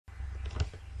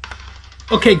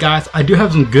Okay guys, I do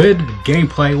have some good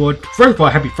gameplay. Well, first of all,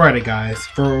 happy Friday guys.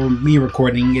 For me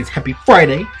recording, it's happy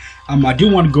Friday. I do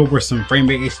want to go over some frame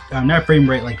rate, not frame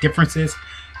rate, like differences,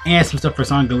 and some stuff for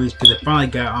Sonic Unleashed, because it finally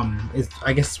got,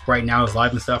 I guess right now it's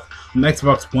live and stuff. The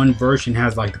Xbox One version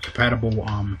has like the compatible,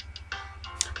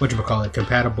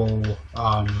 compatible,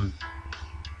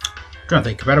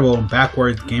 compatible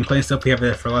backwards gameplay and stuff. We have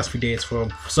that for the last few days. So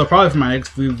probably for my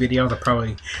next few videos, I'll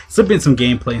probably slip in some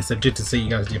gameplay and stuff just to see you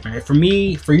guys different. For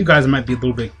you guys, it might be a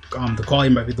little bit, the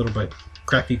quality might be a little bit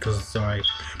crappy because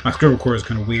my screen recorder is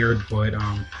kind of weird. But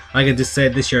like I just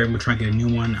said, this year we're trying to get a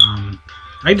new one.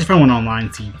 I just found one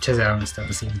online to test it out and stuff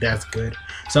and see if that's good.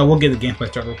 So we'll get the gameplay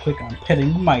started real quick. I'm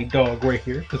petting my dog right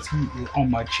here because he is on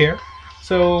my chair.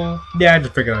 So yeah, I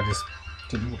just figured I'd just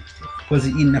was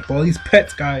he eating up all these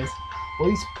pets, guys. All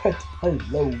these pets,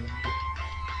 hello.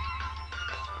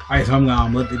 Alright, so I'm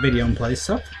gonna let the video in place.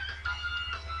 So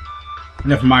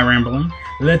enough of my rambling.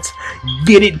 Let's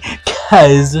get it,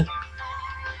 cuz.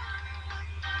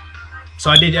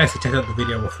 So I did actually check out the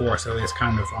video before, so it's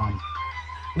kind of a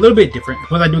little bit different.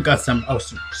 Because I do got some. Oh,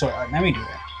 sorry. Let me do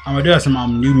that. I do have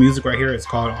some new music right here. It's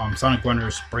called Sonic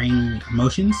Runner's Spring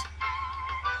Emotions.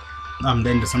 The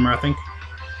end of summer, I think.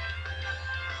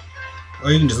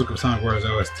 Or you can just look up Sonic Runners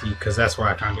OST, because that's where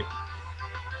I found it.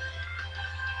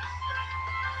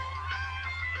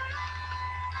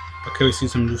 Okay, we see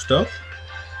some new stuff.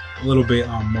 A little bit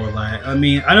more lag. I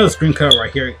mean, I know the screen cutout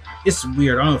right here. It's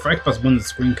weird. I don't know if Xbox One the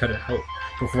screen cut it out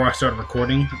before I started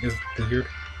recording is weird.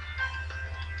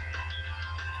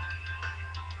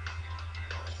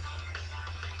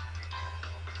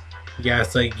 Yeah,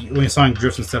 it's like when Sonic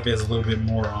drifts and stuff is a little bit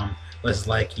more less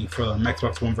laggy for the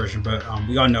Xbox One version, but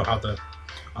we all know how the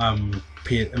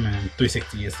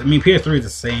 360 is. I mean, PS3 is the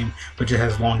same, but just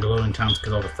has longer loading times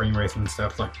because all the frame rates and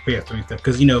stuff, like PS3 and stuff.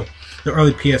 Because you know, the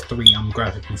early PS3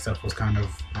 graphics and stuff was kind of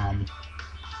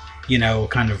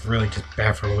kind of really just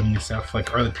bad for loading and stuff.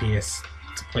 Like early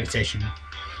PlayStation,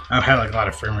 I've had like a lot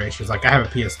of frame rate issues. Like I have a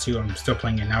PS2, I'm still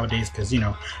playing it nowadays because you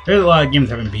know there's a lot of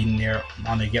games I haven't beaten there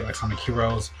on there yet, like Sonic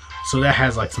Heroes. So that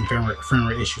has like some frame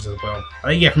rate issues as well.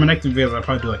 Yeah, for my next videos, I'll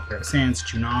probably do like Fair Sands,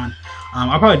 Tune On.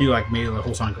 I'll probably do like maybe the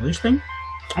whole Sonic Unleashed thing.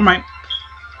 I might,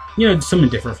 do something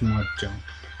different from what I'm doing.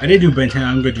 I did do Ben 10.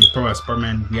 I'm gonna do probably a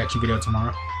Spider-Man reaction video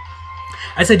tomorrow.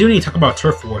 I said I do need to talk about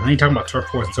Turf Wars. I need to talk about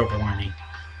Turf Wars and Silver Lining.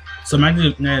 So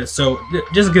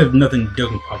just because nothing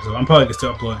doing pops up, I'm probably gonna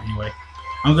still upload it anyway.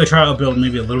 I'm gonna try to upload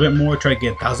maybe a little bit more. Try to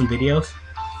get 1,000 videos.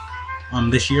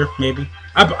 This year maybe.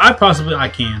 I possibly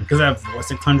can because I have what,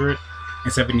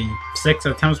 676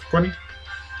 at the time of recording,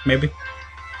 maybe.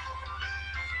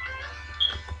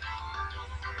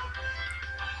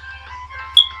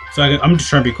 So I'm just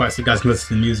trying to be quiet so you guys can listen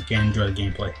to the music and enjoy the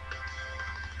gameplay.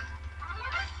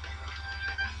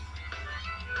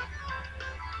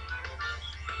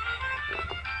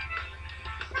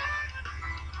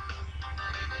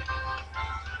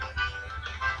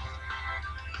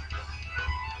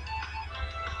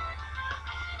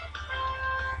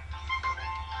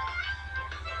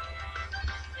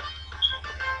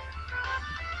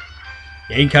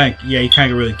 Yeah, you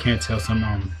kind of really can't tell some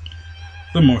a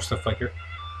little more stuff like here.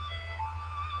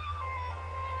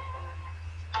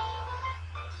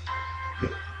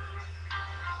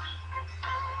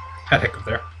 Had heck up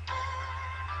there.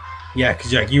 Yeah,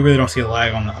 because you really don't see the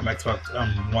lag on the Xbox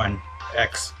One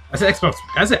X. I said Xbox.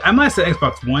 I might have said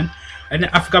Xbox One.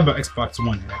 I forgot about Xbox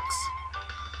One X.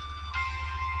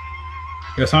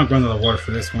 Yeah, Sonic Runs Out of Water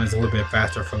for this one is a little bit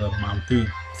faster for the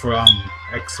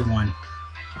X1.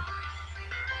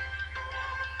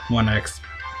 1X.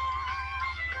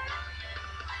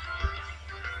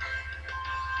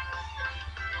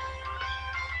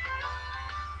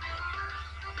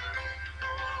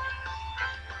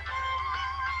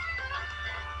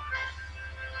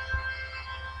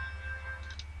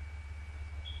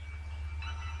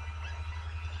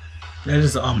 That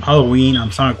is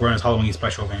Halloween. Sonic Runners Halloween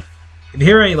special event. If you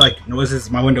hear any like noises,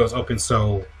 my window is open,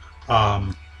 so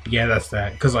yeah, that's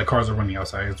that. Because like cars are running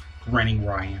outside. It's raining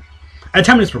where I am. At the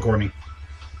time of this recording.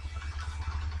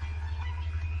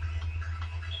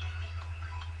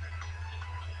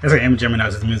 That's like Gemini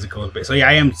knows the music a little bit. So yeah,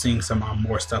 I am seeing some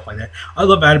more stuff like that. I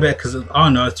love Adabet because I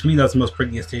don't know, to me that's the most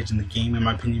prettiest stage in the game in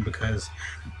my opinion, because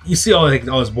you see all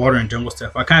this water and jungle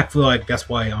stuff. I kind of feel like that's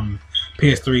why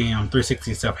PS3 and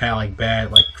 360 stuff had like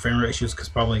bad like frame rate issues, because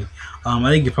probably I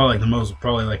think it's probably like the most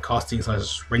like costly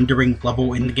 / rendering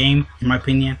level in the game in my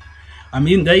opinion. I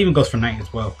mean that even goes for Night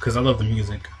as well, because I love the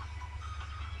music.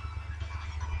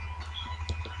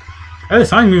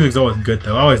 Sonic music's always good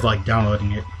though. I always like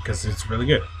downloading it because it's really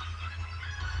good.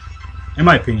 In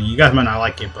my opinion, you guys might not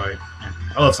like it, but yeah,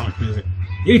 I love Sonic music.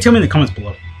 You can tell me in the comments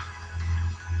below.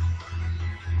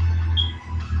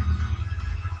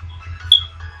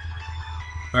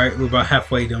 Alright, we're about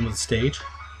halfway done with the stage.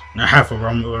 Not halfway,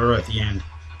 we're at the end.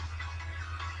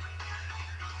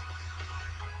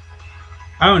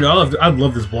 I don't know, I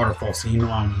love this waterfall scene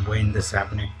when this is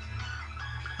happening.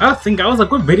 I was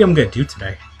like, what video I'm gonna do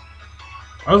today?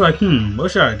 I was like,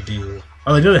 what should I do?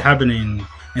 Oh, it did happen in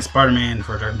Spider-Man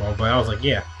for Dragon Ball, but I was like,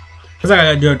 yeah. Because I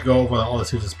gotta do it to go over all the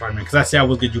suits of Spider-Man. Because I said I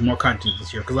was gonna do more content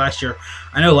this year. Because last year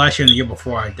and the year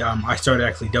before, I started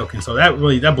actually doking. So that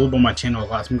blew up on my channel a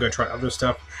lot. So I'm gonna try other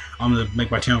stuff. I'm gonna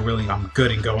make my channel really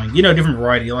good and going. You know, different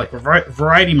variety. Like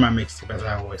variety might make it, as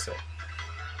I always say.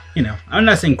 You know, I'm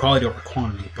not saying quality over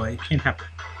quantity, but it can happen.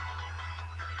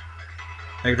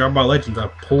 Like Dragon Ball Legends, I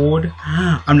pulled.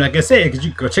 I'm not gonna say it because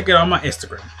you can go check it out on my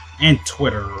Instagram and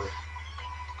Twitter.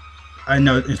 I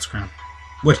know Instagram,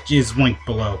 which is linked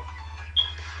below.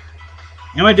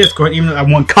 And my Discord, even though I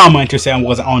one commenter said I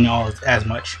wasn't on all as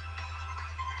much.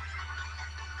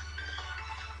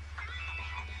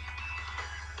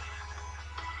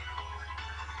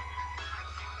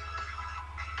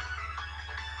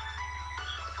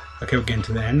 Okay, we're getting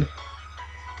to the end.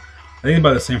 I think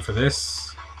about the same for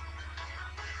this.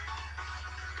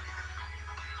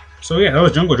 So yeah, that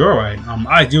was Jungle Joyride.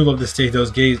 I do love this stage.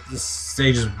 This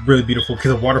stage is really beautiful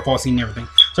because of waterfall scene and everything.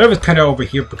 So I just cut it over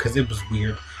here because it was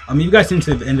weird. If you guys came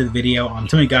to the end of the video,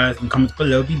 tell me guys in the comments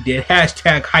below if you did.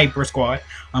 Hashtag Hyper Squad,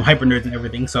 Hyper Nerds and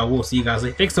everything. So we'll see you guys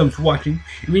later. Thanks so much for watching.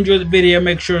 If you enjoyed the video,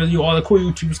 make sure to do all the cool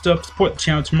YouTube stuff. Support the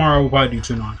channel. Tomorrow we'll probably do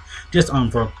tune on. Just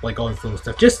for like all the cool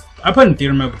stuff. I put it in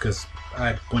theater mode because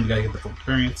I wanted you guys to get the full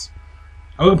experience.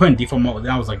 I would put it in default mode,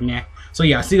 then I was like, nah. So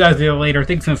yeah, I'll see you guys later.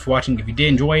 Thanks so much for watching. If you did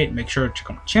enjoy it, make sure to check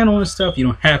out my channel and stuff. You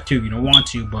don't have to, if you don't want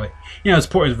to, but you know,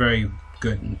 support is very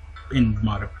good and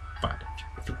modified.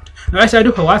 No, actually, I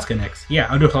do XboxoneX. Yeah,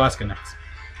 I'll do XboxoneX.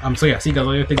 So yeah, see you guys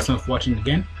later. Thanks so much for watching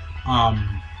again.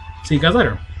 See you guys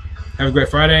later. Have a great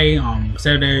Friday,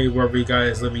 Saturday, wherever you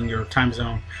guys live in your time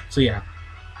zone. So yeah,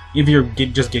 if you're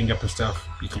just getting up and stuff,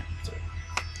 you can. So,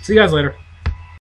 see you guys later.